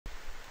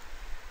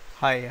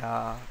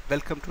Hi,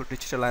 welcome to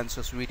Digital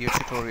Answers video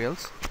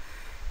tutorials.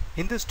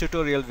 In this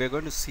tutorial, we're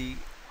going to see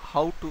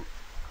how to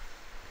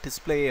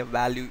display a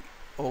value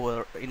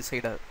over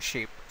inside a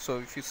shape. So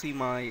if you see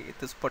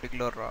this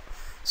particular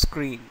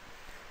screen,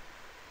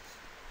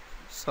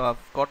 so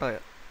I've got a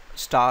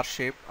star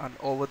shape, and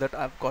over that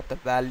I've got the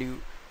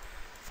value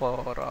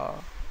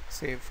for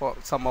say for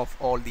some of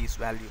all these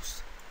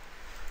values.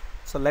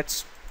 So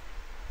let's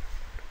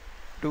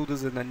do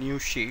this in a new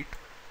sheet.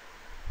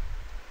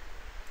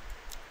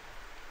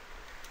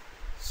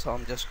 So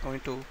I'm just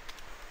going to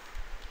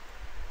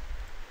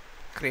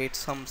create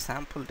some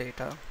sample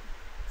data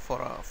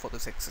for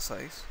this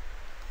exercise.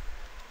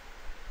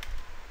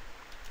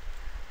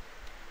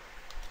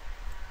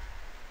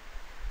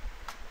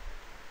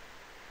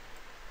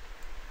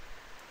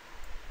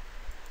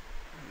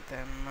 And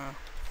then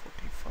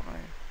 45.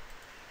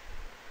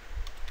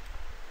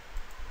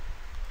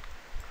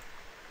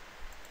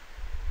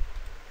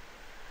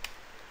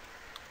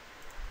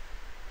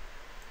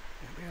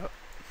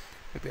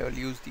 Maybe I'll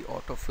use the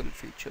autofill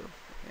feature.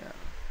 Yeah.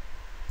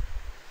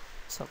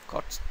 So I've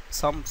got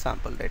some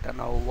sample data.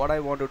 Now what I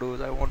want to do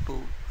is I want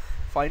to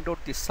find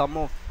out the sum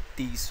of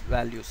these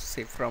values,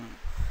 say from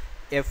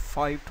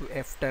F5 to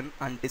F10,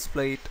 and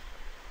display it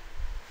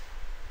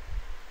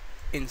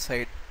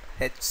inside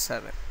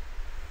H7.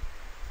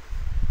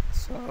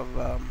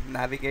 So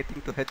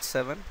navigating to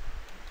H7,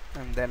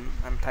 and then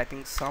I'm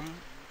typing sum,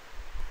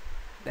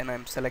 then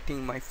I'm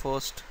selecting my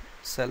first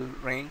cell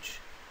range,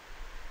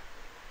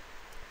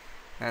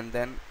 and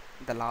then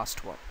the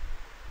last one,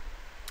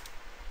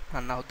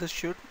 and now this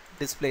should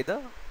display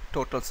the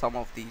total sum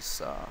of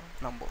these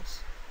numbers.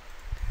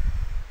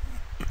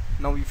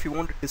 Now if you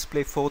want to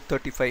display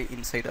 435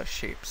 inside a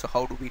shape, so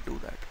how do we do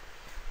that?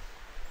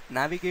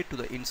 Navigate to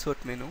the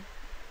insert menu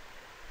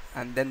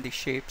and then the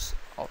shapes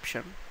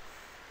option.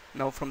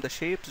 Now from the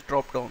shapes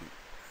drop down,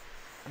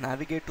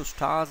 navigate to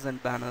stars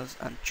and banners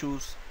and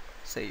choose,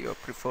 say, your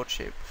preferred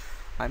shape.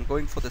 I'm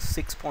going for the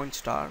 6-point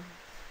star.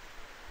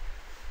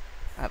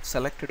 I've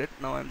selected it.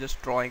 Now I'm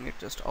just drawing it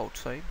just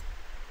outside.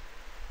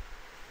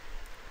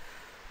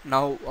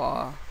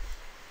 Now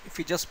if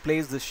we just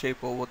place this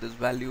shape over this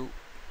value,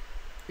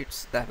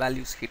 the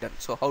value is hidden.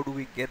 So how do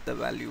we get the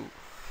value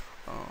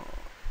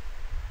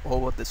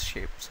over this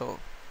shape? So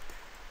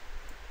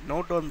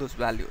note down this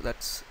value,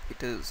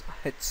 it is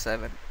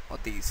H7, or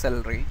the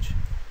cell range.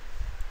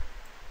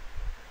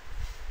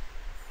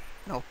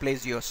 Now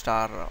place your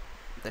star,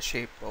 the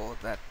shape over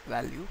that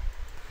value,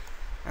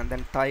 and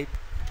then type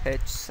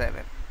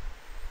H7.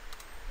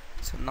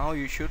 So now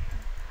you should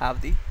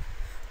have the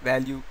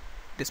value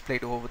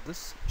displayed over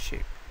this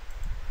shape.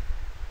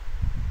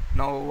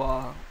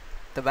 Now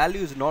the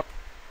value is not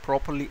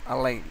properly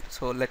aligned,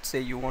 so let's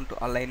say you want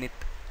to align it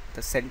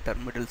the center,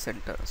 middle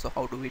center. So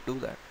how do we do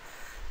that?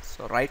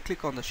 So right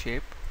click on the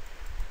shape,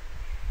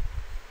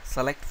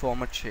 select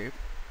format shape,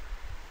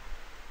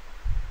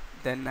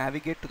 then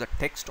navigate to the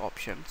text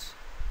options,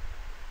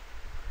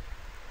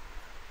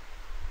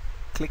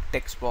 click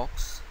text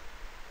box.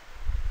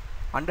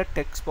 Under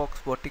text box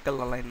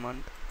vertical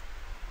alignment,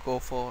 go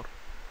for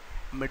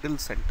middle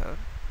center.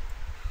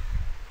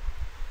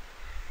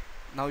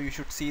 Now you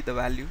should see the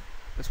value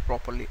is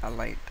properly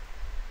aligned.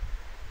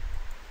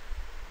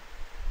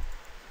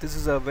 This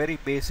is a very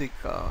basic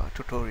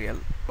tutorial,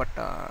 but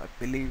I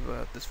believe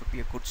this would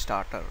be a good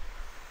starter.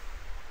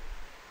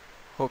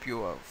 Hope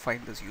you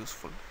find this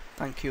useful.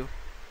 Thank you.